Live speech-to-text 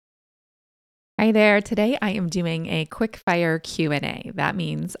Hi there. Today I am doing a quick fire Q&A. That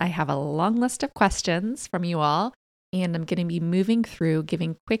means I have a long list of questions from you all, and I'm going to be moving through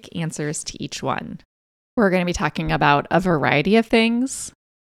giving quick answers to each one. We're going to be talking about a variety of things,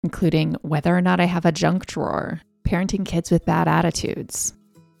 including whether or not I have a junk drawer, parenting kids with bad attitudes,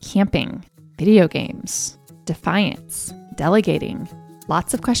 camping, video games, defiance, delegating,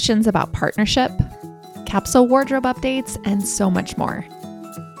 lots of questions about partnership, capsule wardrobe updates, and so much more.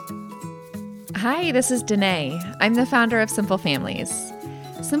 Hi, this is Danae. I'm the founder of Simple Families.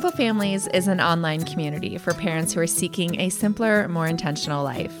 Simple Families is an online community for parents who are seeking a simpler, more intentional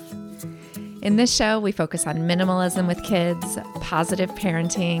life. In this show, we focus on minimalism with kids, positive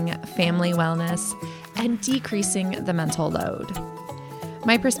parenting, family wellness, and decreasing the mental load.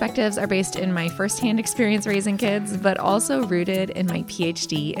 My perspectives are based in my firsthand experience raising kids, but also rooted in my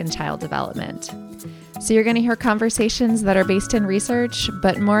PhD in child development. So you're going to hear conversations that are based in research,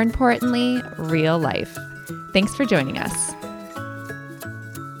 but more importantly, real life. Thanks for joining us.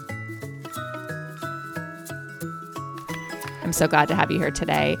 I'm so glad to have you here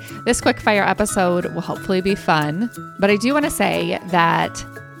today. This quick fire episode will hopefully be fun, but I do want to say that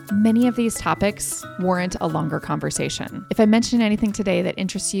many of these topics warrant a longer conversation. If I mention anything today that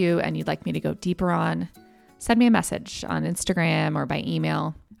interests you and you'd like me to go deeper on, send me a message on Instagram or by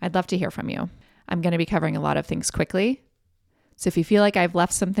email. I'd love to hear from you. I'm going to be covering a lot of things quickly. So if you feel like I've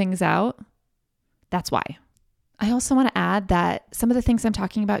left some things out, that's why. I also want to add that some of the things I'm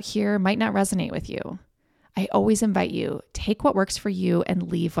talking about here might not resonate with you. I always invite you, take what works for you and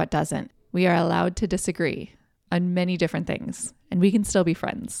leave what doesn't. We are allowed to disagree on many different things, and we can still be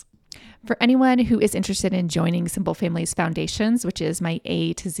friends. For anyone who is interested in joining Simple Families Foundations, which is my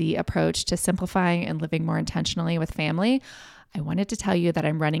A to Z approach to simplifying and living more intentionally with family, I wanted to tell you that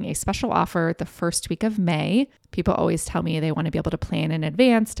I'm running a special offer the first week of May. People always tell me they want to be able to plan in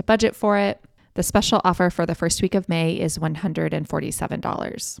advance to budget for it. The special offer for the first week of May is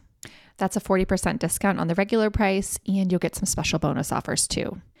 $147. That's a 40% discount on the regular price, and you'll get some special bonus offers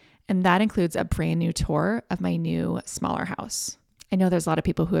too. And that includes a brand new tour of my new, smaller house. I know there's a lot of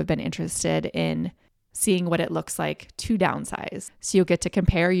people who have been interested in seeing what it looks like to downsize. So you'll get to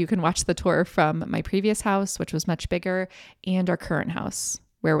compare. You can watch the tour from my previous house, which was much bigger, and our current house,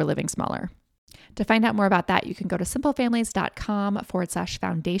 where we're living smaller. To find out more about that, you can go to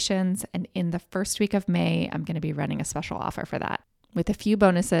simplefamilies.com/foundations. And in the first week of May, I'm going to be running a special offer for that with a few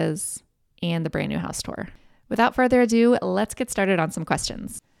bonuses and the brand new house tour. Without further ado, let's get started on some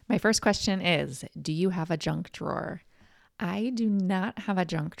questions. My first question is, do you have a junk drawer? I do not have a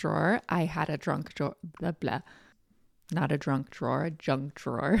junk drawer. I had a junk drawer, blah, blah. Not a drunk drawer, a junk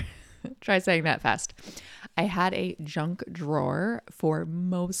drawer. Try saying that fast. I had a junk drawer for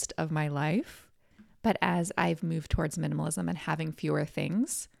most of my life, but as I've moved towards minimalism and having fewer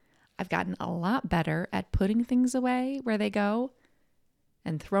things, I've gotten a lot better at putting things away where they go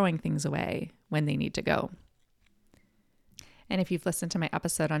and throwing things away when they need to go. And if you've listened to my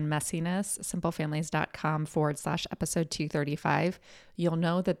episode on messiness, simplefamilies.com/episode 235, you'll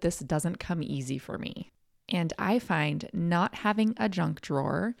know that this doesn't come easy for me. And I find not having a junk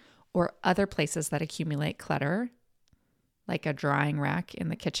drawer or other places that accumulate clutter, like a drying rack in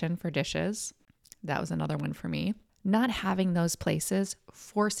the kitchen for dishes, that was another one for me. Not having those places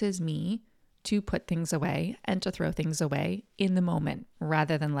forces me to put things away and to throw things away in the moment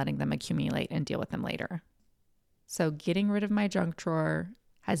rather than letting them accumulate and deal with them later. So getting rid of my junk drawer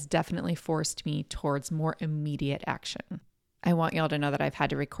has definitely forced me towards more immediate action. I want y'all to know that I've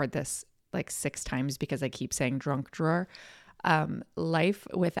had to record this like 6 times because I keep saying junk drawer. Life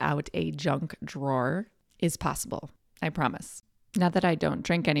without a junk drawer is possible. I promise. Now that I don't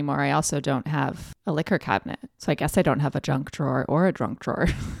drink anymore, I also don't have a liquor cabinet. So I guess I don't have a junk drawer or a drunk drawer.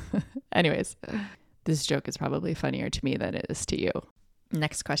 Anyways, this joke is probably funnier to me than it is to you.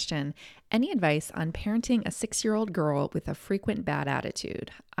 Next question. Any advice on parenting a 6-year-old girl with a frequent bad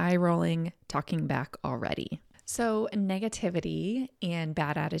attitude? Eye rolling, talking back already. So negativity and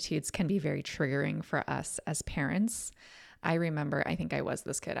bad attitudes can be very triggering for us as parents. I remember, I think I was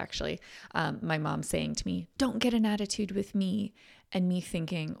this kid actually, my mom saying to me, "Don't get an attitude with me." And me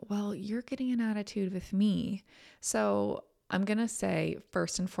thinking, well, you're getting an attitude with me. So I'm going to say,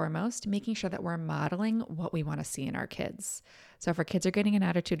 first and foremost, making sure that we're modeling what we want to see in our kids. So if our kids are getting an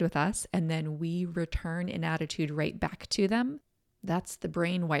attitude with us and then we return an attitude right back to them, that's the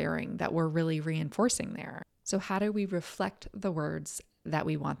brain wiring that we're really reinforcing there. So how do we reflect the words that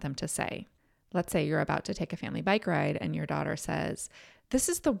we want them to say? Let's say you're about to take a family bike ride and your daughter says, "This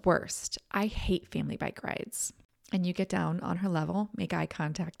is the worst. I hate family bike rides." And you get down on her level, make eye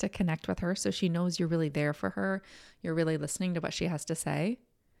contact to connect with her so she knows you're really there for her. You're really listening to what she has to say.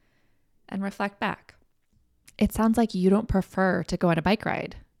 and reflect back. It sounds like you don't prefer to go on a bike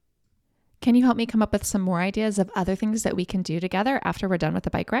ride. Can you help me come up with some more ideas of other things that we can do together after we're done with the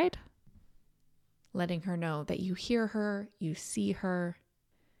bike ride? Letting her know that you hear her, you see her,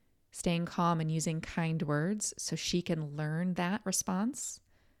 staying calm and using kind words so she can learn that response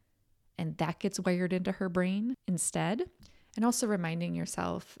and that gets wired into her brain instead. And also reminding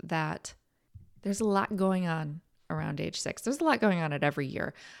yourself that there's a lot going on around age 6. There's a lot going on at every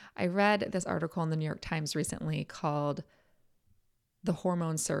year. I read this article in the New York Times recently called The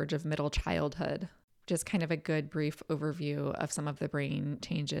Hormone Surge of Middle Childhood, just kind of a good brief overview of some of the brain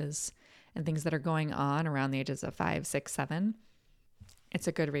changes and things that are going on around the ages of 5, 6, 7. It's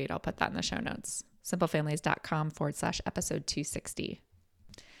a good read. I'll put that in the show notes. simplefamilies.com/episode 260.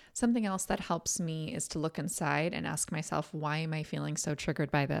 Something else that helps me is to look inside and ask myself, why am I feeling so triggered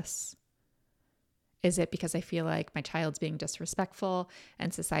by this? Is it because I feel like my child's being disrespectful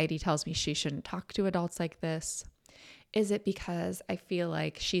and society tells me she shouldn't talk to adults like this? Is it because I feel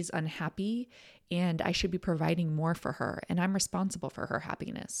like she's unhappy and I should be providing more for her and I'm responsible for her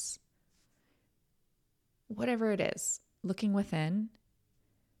happiness? Whatever it is, looking within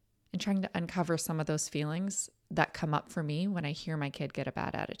and trying to uncover some of those feelings that come up for me when I hear my kid get a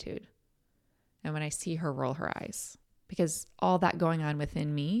bad attitude and when I see her roll her eyes, because all that going on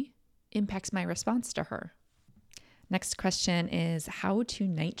within me impacts my response to her. Next question is how to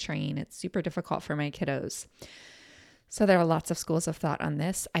night train. It's super difficult for my kiddos. So there are lots of schools of thought on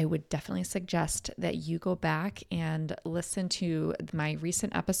this. I would definitely suggest that you go back and listen to my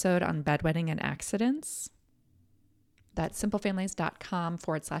recent episode on bedwetting and accidents. That's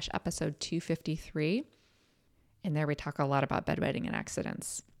simplefamilies.com/episode 253. And there we talk a lot about bedwetting and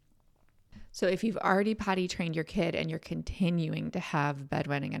accidents. So if you've already potty trained your kid and you're continuing to have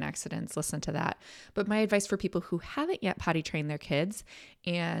bedwetting and accidents, listen to that. But my advice for people who haven't yet potty trained their kids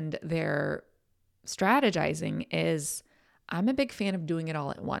and they're strategizing is, I'm a big fan of doing it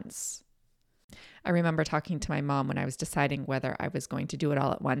all at once. I remember talking to my mom when I was deciding whether I was going to do it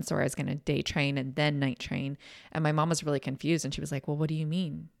all at once or I was going to day train and then night train. And my mom was really confused and she was like, well, what do you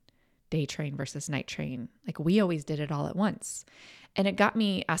mean day train versus night train? Like, we always did it all at once. And it got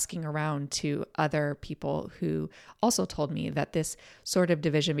me asking around to other people who also told me that this sort of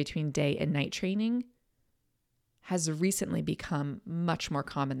division between day and night training has recently become much more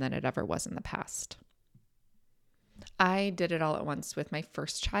common than it ever was in the past. I did it all at once with my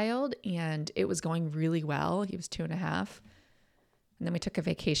first child and it was going really well. He was 2.5. And then we took a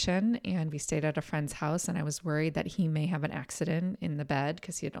vacation and we stayed at a friend's house and I was worried that he may have an accident in the bed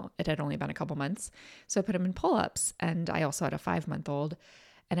because it had only been a couple months. So I put him in pull-ups and I also had a 5-month-old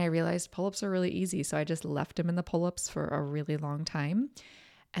and I realized pull-ups are really easy. So I just left him in the pull-ups for a really long time.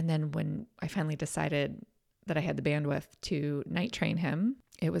 And then when I finally decided that I had the bandwidth to night train him,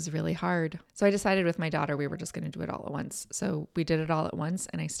 it was really hard. So I decided with my daughter, we were just going to do it all at once. So we did it all at once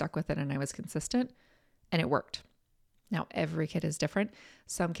and I stuck with it and I was consistent and it worked. Now, every kid is different.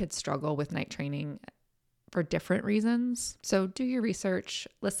 Some kids struggle with night training for different reasons. So do your research,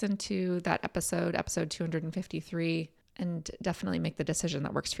 listen to that episode 253, and definitely make the decision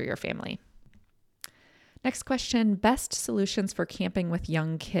that works for your family. Next question, best solutions for camping with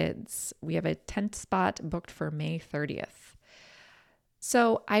young kids. We have a tent spot booked for May 30th.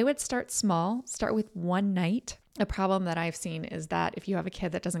 So I would start small, start with one night. A problem that I've seen is that if you have a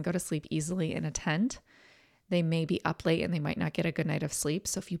kid that doesn't go to sleep easily in a tent, they may be up late and they might not get a good night of sleep.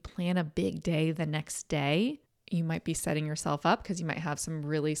 So if you plan a big day the next day, you might be setting yourself up because you might have some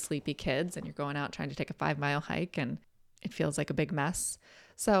really sleepy kids and you're going out trying to take a 5-mile hike and it feels like a big mess.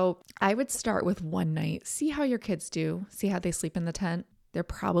 So I would start with one night, see how your kids do, see how they sleep in the tent. They're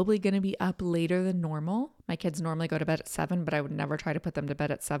probably going to be up later than normal. My kids normally go to bed at 7, but I would never try to put them to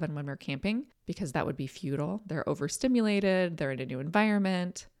bed at 7 when we're camping because that would be futile. They're overstimulated. They're in a new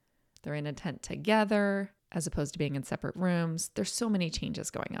environment. They're in a tent together as opposed to being in separate rooms. There's so many changes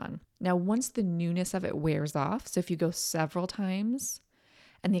going on. Now, once the newness of it wears off, so if you go several times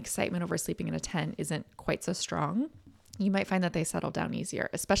and the excitement over sleeping in a tent isn't quite so strong, you might find that they settle down easier,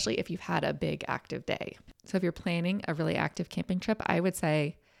 especially if you've had a big active day. So if you're planning a really active camping trip, I would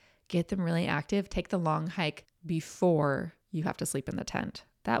say get them really active, take the long hike before you have to sleep in the tent.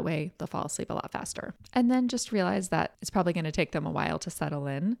 That way they'll fall asleep a lot faster. And then just realize that it's probably going to take them a while to settle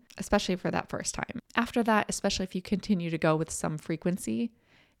in, especially for that first time. After that, especially if you continue to go with some frequency,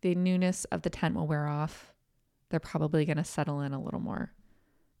 the newness of the tent will wear off. They're probably going to settle in a little more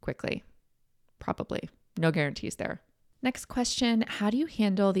quickly. Probably. No guarantees there. Next question, how do you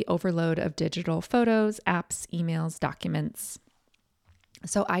handle the overload of digital photos, apps, emails, documents?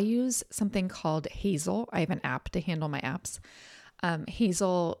 So I use something called Hazel. I have an app to handle my apps.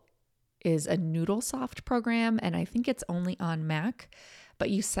 Hazel is a Noodlesoft program, and I think it's only on Mac. But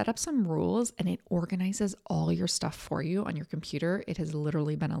you set up some rules and it organizes all your stuff for you on your computer. It has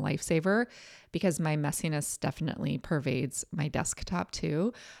literally been a lifesaver because my messiness definitely pervades my desktop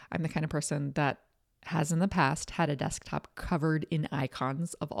too. I'm the kind of person that has in the past had a desktop covered in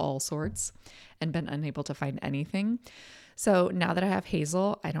icons of all sorts and been unable to find anything. So now that I have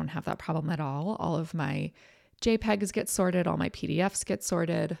Hazel, I don't have that problem at all. All of my JPEGs get sorted, all my PDFs get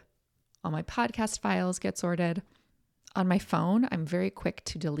sorted, all my podcast files get sorted. On my phone, I'm very quick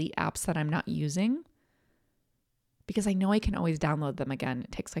to delete apps that I'm not using because I know I can always download them again.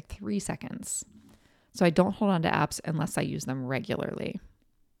 It takes like 3 seconds. So I don't hold on to apps unless I use them regularly.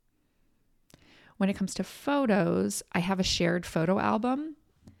 When it comes to photos, I have a shared photo album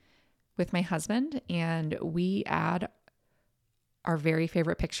with my husband, and we add our very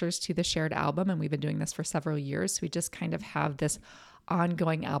favorite pictures to the shared album. And we've been doing this for several years. So we just kind of have this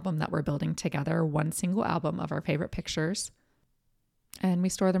ongoing album that we're building together, one single album of our favorite pictures, and we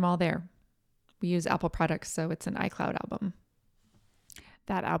store them all there. We use Apple products, so it's an iCloud album.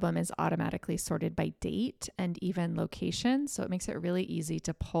 That album is automatically sorted by date and even location, so it makes it really easy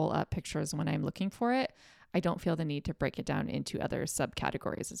to pull up pictures when I'm looking for it. I don't feel the need to break it down into other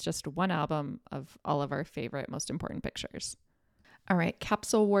subcategories. It's just one album of all of our favorite, most important pictures. All right,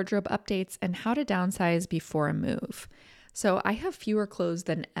 capsule wardrobe updates and how to downsize before a move. So I have fewer clothes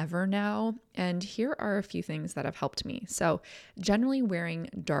than ever now, and here are a few things that have helped me. So generally wearing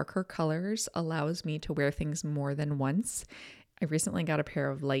darker colors allows me to wear things more than once. I recently got a pair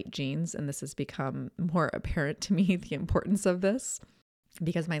of light jeans, and this has become more apparent to me, the importance of this,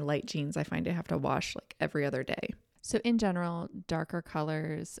 because my light jeans, I find I have to wash like every other day. So in general, darker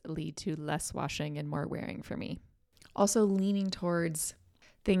colors lead to less washing and more wearing for me. Also leaning towards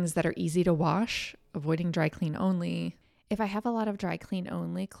things that are easy to wash, avoiding dry clean only. If I have a lot of dry clean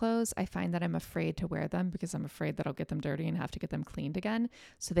only clothes, I find that I'm afraid to wear them because I'm afraid that I'll get them dirty and have to get them cleaned again.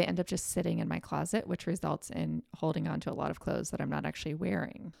 So they end up just sitting in my closet, which results in holding on to a lot of clothes that I'm not actually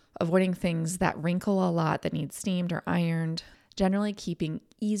wearing. Avoiding things that wrinkle a lot, that need steamed or ironed. Generally keeping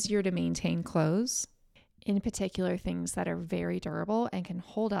easier to maintain clothes. In particular, things that are very durable and can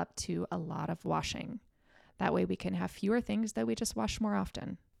hold up to a lot of washing. That way we can have fewer things that we just wash more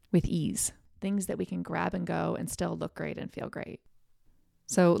often with ease. Things that we can grab and go and still look great and feel great.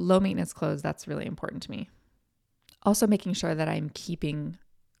 So low maintenance clothes, that's really important to me. Also making sure that I'm keeping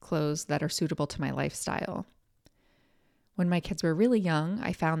clothes that are suitable to my lifestyle. When my kids were really young,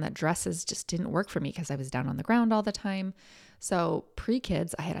 I found that dresses just didn't work for me because I was down on the ground all the time. So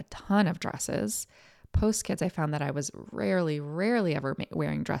pre-kids, I had a ton of dresses. Post-kids, I found that I was rarely ever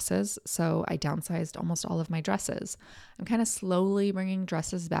wearing dresses, so I downsized almost all of my dresses. I'm kind of slowly bringing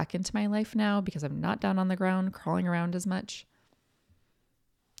dresses back into my life now because I'm not down on the ground crawling around as much.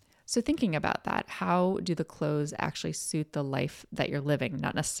 So thinking about that, how do the clothes actually suit the life that you're living,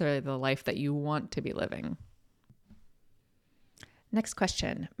 not necessarily the life that you want to be living? Next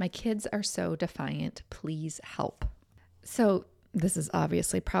question. My kids are so defiant. Please help. So this is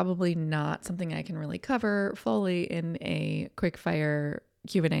obviously probably not something I can really cover fully in a quickfire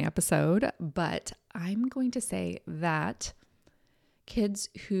Q&A episode, but I'm going to say that kids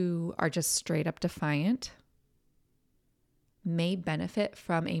who are just straight up defiant may benefit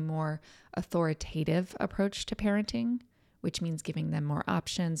from a more authoritative approach to parenting, which means giving them more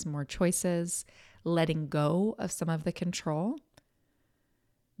options, more choices, letting go of some of the control.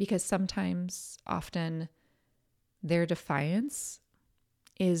 Because often, their defiance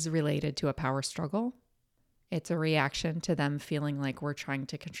is related to a power struggle. It's a reaction to them feeling like we're trying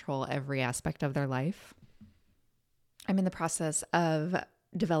to control every aspect of their life. I'm in the process of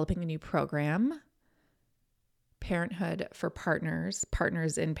developing a new program, Parenthood for Partners,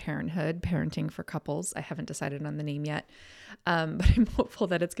 Partners in Parenthood, Parenting for Couples. I haven't decided on the name yet, but I'm hopeful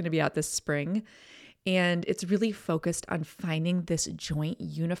that it's going to be out this spring. And it's really focused on finding this joint,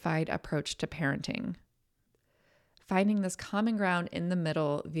 unified approach to parenting. Finding this common ground in the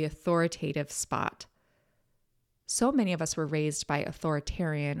middle, the authoritative spot. So many of us were raised by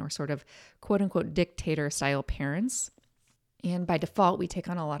authoritarian or sort of quote unquote dictator style parents. And by default, we take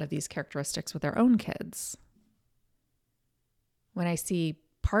on a lot of these characteristics with our own kids. When I see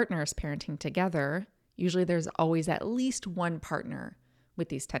partners parenting together, usually there's always at least one partner with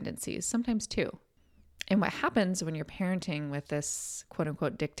these tendencies, sometimes two. And what happens when you're parenting with this quote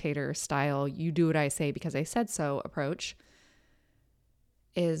unquote dictator style, you do what I say because I said so approach,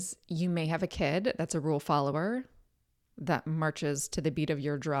 is you may have a kid that's a rule follower that marches to the beat of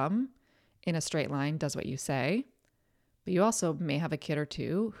your drum in a straight line, does what you say. But you also may have a kid or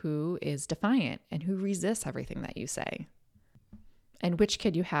two who is defiant and who resists everything that you say. And which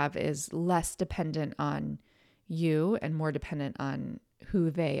kid you have is less dependent on you and more dependent on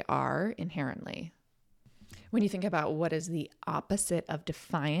who they are inherently. When you think about what is the opposite of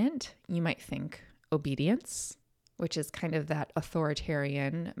defiant, you might think obedience, which is kind of that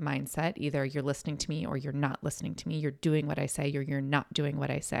authoritarian mindset. Either you're listening to me or you're not listening to me. You're doing what I say or you're not doing what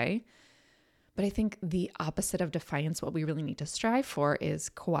I say. But I think the opposite of defiance, what we really need to strive for, is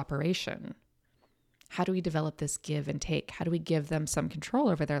cooperation. How do we develop this give and take? How do we give them some control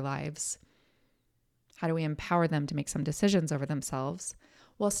over their lives? How do we empower them to make some decisions over themselves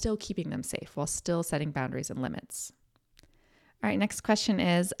while still keeping them safe, while still setting boundaries and limits? All right, next question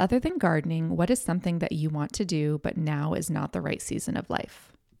is, other than gardening, what is something that you want to do, but now is not the right season of life?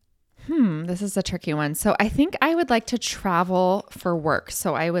 This is a tricky one. So I think I would like to travel for work.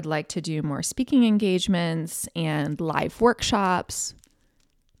 So I would like to do more speaking engagements and live workshops,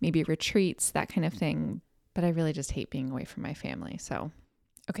 maybe retreats, that kind of thing. But I really just hate being away from my family. So,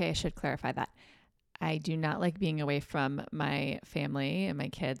 okay, I should clarify that. I do not like being away from my family and my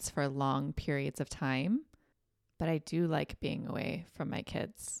kids for long periods of time. But I do like being away from my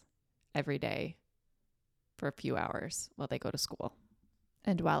kids every day for a few hours while they go to school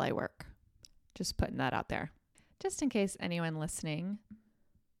and while I work. Just putting that out there. Just in case anyone listening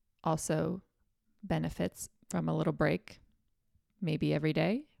also benefits from a little break, maybe every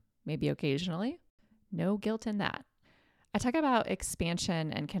day, maybe occasionally. No guilt in that. I talk about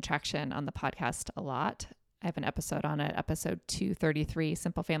expansion and contraction on the podcast a lot. I have an episode on it, episode 233,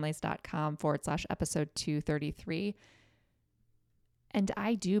 simplefamilies.com/episode 233. And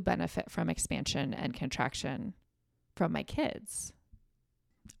I do benefit from expansion and contraction from my kids.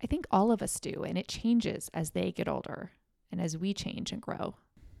 I think all of us do, and it changes as they get older and as we change and grow.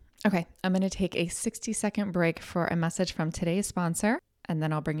 Okay, I'm going to take a 60-second break for a message from today's sponsor, and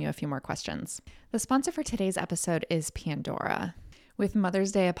then I'll bring you a few more questions. The sponsor for today's episode is Pandora. With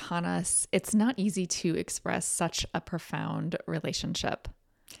Mother's Day upon us, it's not easy to express such a profound relationship,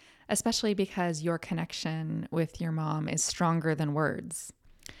 especially because your connection with your mom is stronger than words.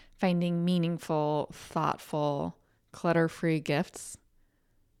 Finding meaningful, thoughtful, clutter-free gifts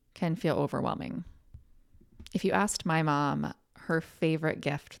can feel overwhelming. If you asked my mom, her favorite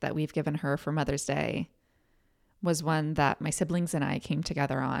gift that we've given her for Mother's Day was one that my siblings and I came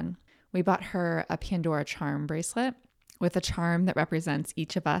together on. We bought her a Pandora charm bracelet with a charm that represents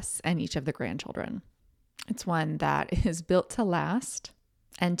each of us and each of the grandchildren. It's one that is built to last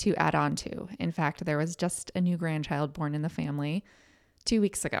and to add on to. In fact, there was just a new grandchild born in the family 2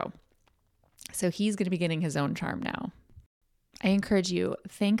 weeks ago. So he's going to be getting his own charm now. I encourage you,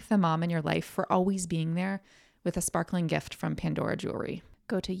 thank the mom in your life for always being there with a sparkling gift from Pandora Jewelry.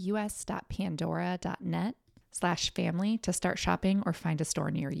 Go to us.pandora.net/family to start shopping or find a store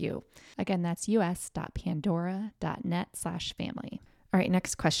near you. Again, that's us.pandora.net/family. All right,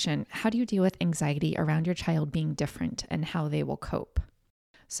 next question. How do you deal with anxiety around your child being different and how they will cope?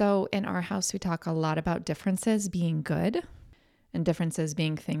 So in our house, we talk a lot about differences being good and differences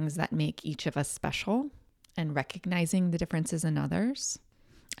being things that make each of us special and recognizing the differences in others.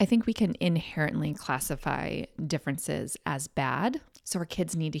 I think we can inherently classify differences as bad, so our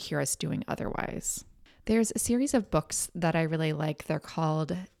kids need to hear us doing otherwise. There's a series of books that I really like. They're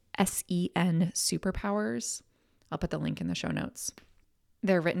called SEN Superpowers. I'll put the link in the show notes.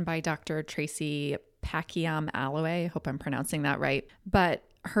 They're written by Dr. Tracy Packiam-Alloway. I hope I'm pronouncing that right. But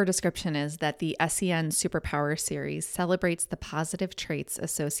her description is that the SEN Superpower series celebrates the positive traits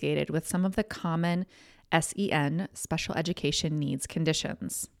associated with some of the common SEN, special education needs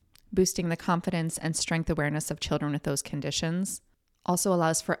conditions. Boosting the confidence and strength awareness of children with those conditions also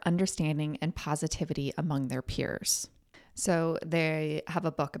allows for understanding and positivity among their peers. So they have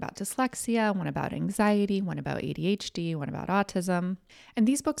a book about dyslexia, one about anxiety, one about ADHD, one about autism. And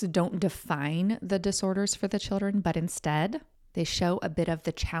these books don't define the disorders for the children, but instead they show a bit of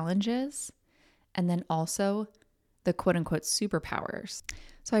the challenges and then also the quote unquote superpowers.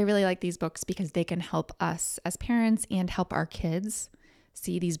 So I really like these books because they can help us as parents and help our kids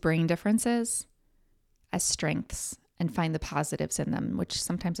see these brain differences as strengths and find the positives in them, which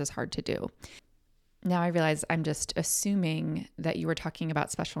sometimes is hard to do. Now I realize I'm just assuming that you were talking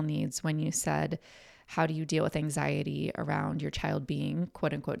about special needs when you said, how do you deal with anxiety around your child being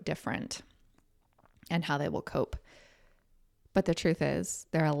quote unquote different and how they will cope? But the truth is,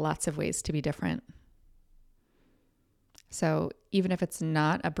 there are lots of ways to be different. So even if it's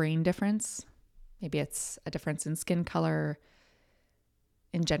not a brain difference, maybe it's a difference in skin color,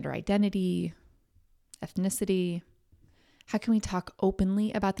 in gender identity, ethnicity, how can we talk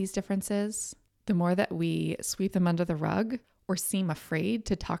openly about these differences? The more that we sweep them under the rug or seem afraid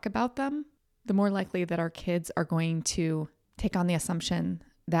to talk about them, the more likely that our kids are going to take on the assumption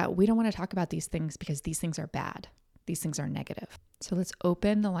that we don't want to talk about these things because these things are bad. These things are negative. So let's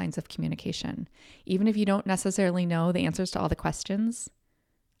open the lines of communication. Even if you don't necessarily know the answers to all the questions,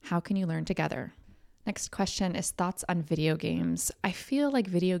 how can you learn together? Next question is thoughts on video games. I feel like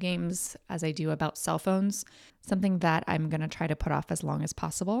video games, as I do about cell phones, something that I'm going to try to put off as long as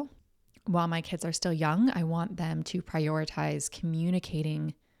possible. While my kids are still young, I want them to prioritize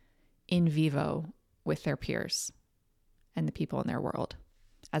communicating in vivo with their peers and the people in their world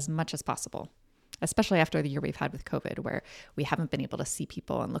as much as possible, especially after the year we've had with COVID, where we haven't been able to see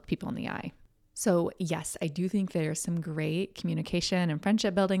people and look people in the eye. So yes, I do think there's some great communication and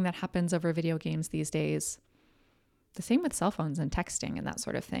friendship building that happens over video games these days. The same with cell phones and texting and that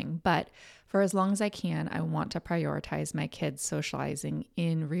sort of thing. But for as long as I can, I want to prioritize my kids socializing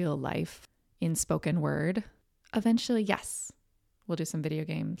in real life, in spoken word. Eventually, yes, we'll do some video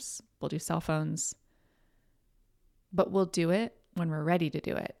games, we'll do cell phones, but we'll do it when we're ready to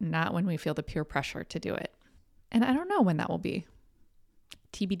do it, not when we feel the peer pressure to do it. And I don't know when that will be.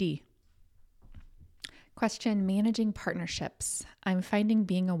 TBD. Question, managing partnerships. I'm finding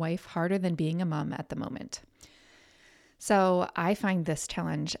being a wife harder than being a mom at the moment. So I find this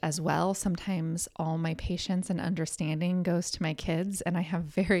challenge as well. Sometimes all my patience and understanding goes to my kids, and I have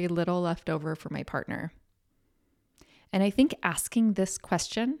very little left over for my partner. And I think asking this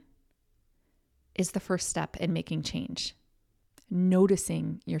question is the first step in making change.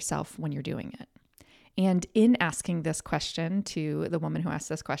 Noticing yourself when you're doing it. And in asking this question to the woman who asked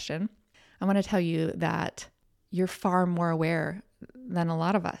this question, I want to tell you that you're far more aware than a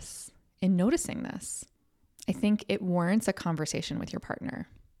lot of us in noticing this. I think it warrants a conversation with your partner,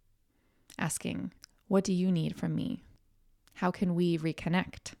 asking, what do you need from me? How can we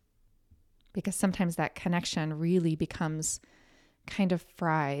reconnect? Because sometimes that connection really becomes kind of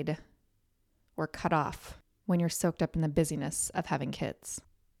fried or cut off when you're soaked up in the busyness of having kids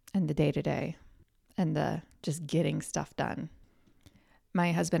and the day-to-day and the just getting stuff done.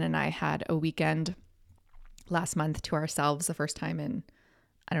 My husband and I had a weekend last month to ourselves, the first time in,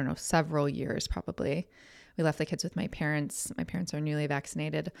 several years probably. We left the kids with my parents. My parents are newly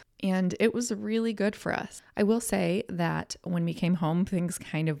vaccinated, and it was really good for us. I will say that when we came home, things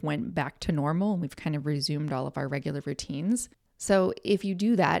kind of went back to normal, and we've kind of resumed all of our regular routines. So if you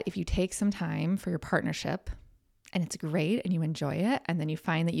do that, if you take some time for your partnership and it's great and you enjoy it, and then you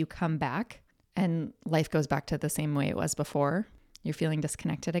find that you come back and life goes back to the same way it was before, you're feeling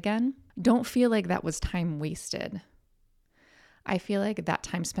disconnected again, don't feel like that was time wasted. I feel like that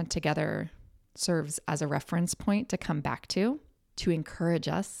time spent together serves as a reference point to come back to encourage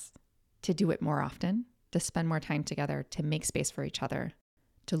us to do it more often, to spend more time together, to make space for each other,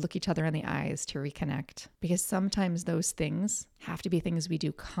 to look each other in the eyes, to reconnect. Because sometimes those things have to be things we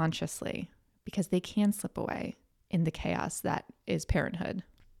do consciously because they can slip away in the chaos that is parenthood.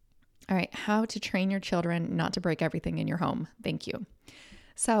 All right, how to train your children not to break everything in your home. Thank you.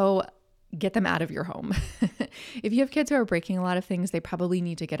 So get them out of your home. If you have kids who are breaking a lot of things, they probably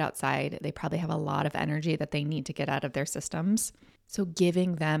need to get outside. They probably have a lot of energy that they need to get out of their systems. So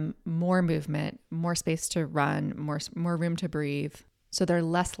giving them more movement, more space to run, more room to breathe, so they're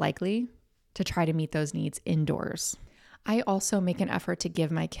less likely to try to meet those needs indoors. I also make an effort to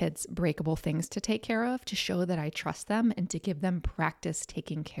give my kids breakable things to take care of, to show that I trust them and to give them practice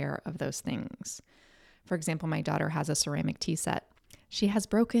taking care of those things. For example, my daughter has a ceramic tea set. She has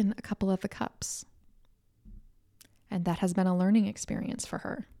broken a couple of the cups, and that has been a learning experience for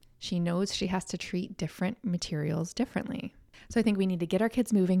her. She knows she has to treat different materials differently. So I think we need to get our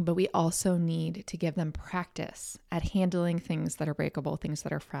kids moving, but we also need to give them practice at handling things that are breakable, things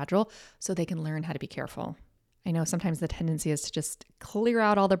that are fragile, so they can learn how to be careful. I know sometimes the tendency is to just clear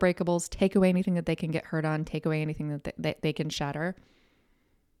out all the breakables, take away anything that they can get hurt on, take away anything that they can shatter.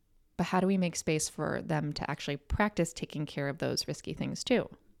 But how do we make space for them to actually practice taking care of those risky things too?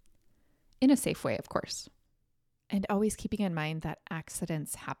 In a safe way, of course. And always keeping in mind that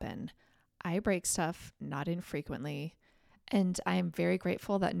accidents happen. I break stuff not infrequently, and I am very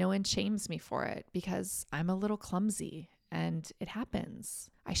grateful that no one shames me for it because I'm a little clumsy and it happens.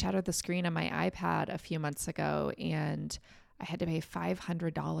 I shattered the screen on my iPad a few months ago and I had to pay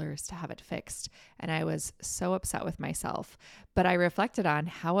 $500 to have it fixed. And I was so upset with myself. But I reflected on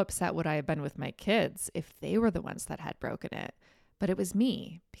how upset would I have been with my kids if they were the ones that had broken it. But it was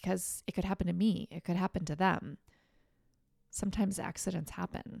me because it could happen to me. It could happen to them. Sometimes accidents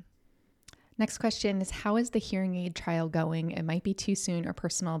happen. Next question is, how is the hearing aid trial going? It might be too soon or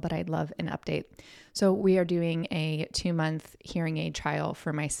personal, but I'd love an update. So we are doing a 2-month hearing aid trial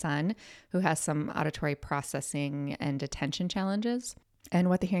for my son who has some auditory processing and attention challenges. And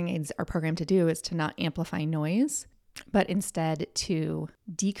what the hearing aids are programmed to do is to not amplify noise, but instead to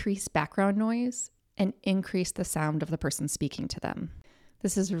decrease background noise and increase the sound of the person speaking to them.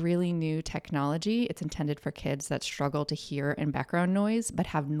 This is really new technology. It's intended for kids that struggle to hear in background noise but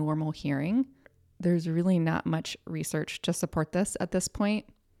have normal hearing. There's really not much research to support this at this point.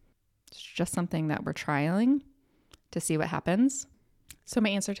 It's just something that we're trialing to see what happens. So my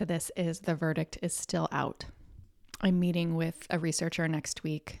answer to this is the verdict is still out. I'm meeting with a researcher next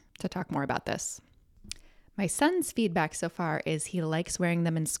week to talk more about this. My son's feedback so far is he likes wearing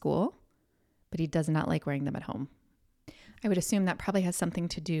them in school, but he does not like wearing them at home. I would assume that probably has something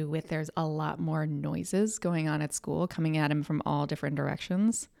to do with there's a lot more noises going on at school coming at him from all different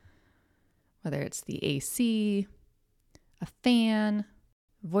directions, whether it's the AC, a fan,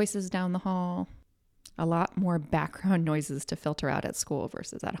 voices down the hall, a lot more background noises to filter out at school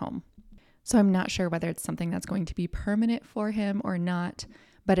versus at home. So I'm not sure whether it's something that's going to be permanent for him or not,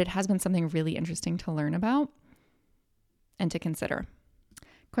 but it has been something really interesting to learn about and to consider.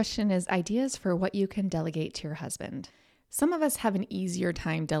 Question is ideas for what you can delegate to your husband. Some of us have an easier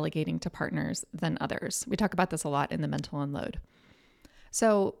time delegating to partners than others. We talk about this a lot in the mental unload.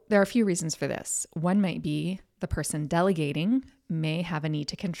 So there are a few reasons for this. One might be the person delegating may have a need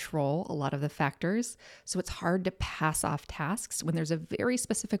to control a lot of the factors, so it's hard to pass off tasks when there's a very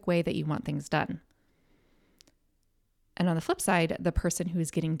specific way that you want things done. And on the flip side, the person who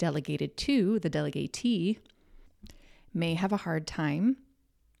is getting delegated to, the delegatee, may have a hard time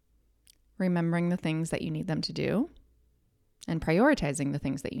remembering the things that you need them to do and prioritizing the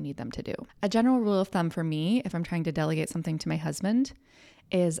things that you need them to do. A general rule of thumb for me, if I'm trying to delegate something to my husband,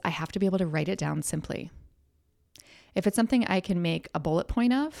 is I have to be able to write it down simply. If it's something I can make a bullet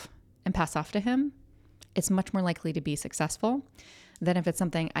point of and pass off to him, it's much more likely to be successful than if it's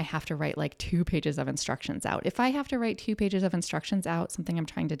something I have to write like 2 pages of instructions out. If I have to write 2 pages of instructions out, something I'm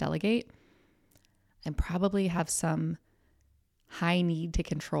trying to delegate, I probably have some high need to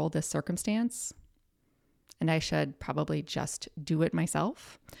control this circumstance, and I should probably just do it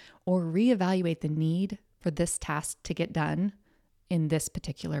myself or reevaluate the need for this task to get done in this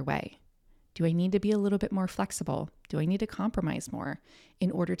particular way. Do I need to be a little bit more flexible? Do I need to compromise more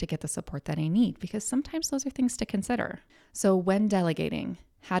in order to get the support that I need? Because sometimes those are things to consider. So when delegating,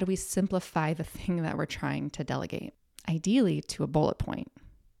 how do we simplify the thing that we're trying to delegate? Ideally to a bullet point,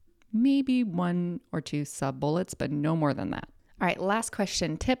 maybe 1 or 2 sub bullets, but no more than that. All right, last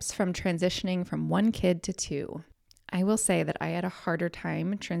question, tips from transitioning from 1 kid to 2. I will say that I had a harder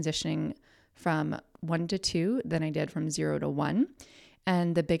time transitioning from 1 to 2 than I did from 0 to 1.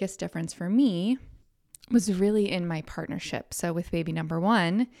 And the biggest difference for me was really in my partnership. So with baby number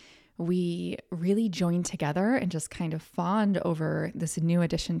 1, we really joined together and just kind of fawned over this new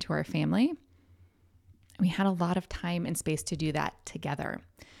addition to our family. We had a lot of time and space to do that together.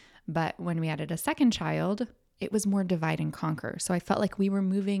 But when we added a second child, it was more divide and conquer. So I felt like we were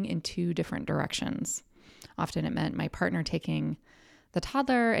moving in 2 different directions. Often it meant my partner taking the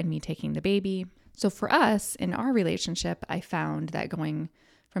toddler and me taking the baby. So for us in our relationship, I found that going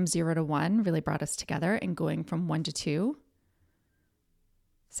from 0 to 1 really brought us together, and going from 1 to 2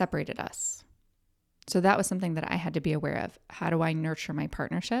 separated us. So that was something that I had to be aware of. How do I nurture my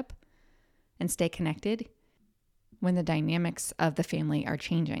partnership and stay connected when the dynamics of the family are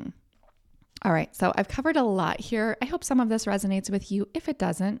changing? All right, so I've covered a lot here. I hope some of this resonates with you. If it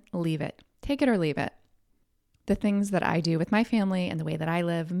doesn't, leave it. Take it or leave it. The things that I do with my family and the way that I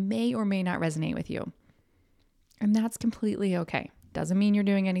live may or may not resonate with you. And that's completely okay. Doesn't mean you're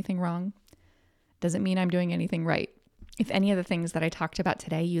doing anything wrong. Doesn't mean I'm doing anything right. If any of the things that I talked about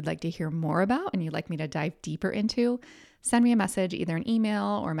today you'd like to hear more about and you'd like me to dive deeper into, send me a message, either an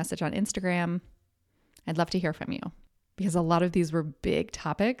email or a message on Instagram. I'd love to hear from you, because a lot of these were big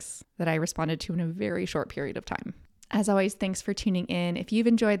topics that I responded to in a very short period of time. As always, thanks for tuning in. If you've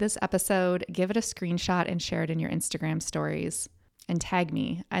enjoyed this episode, give it a screenshot and share it in your Instagram stories and tag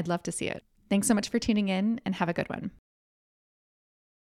me. I'd love to see it. Thanks so much for tuning in, and have a good one.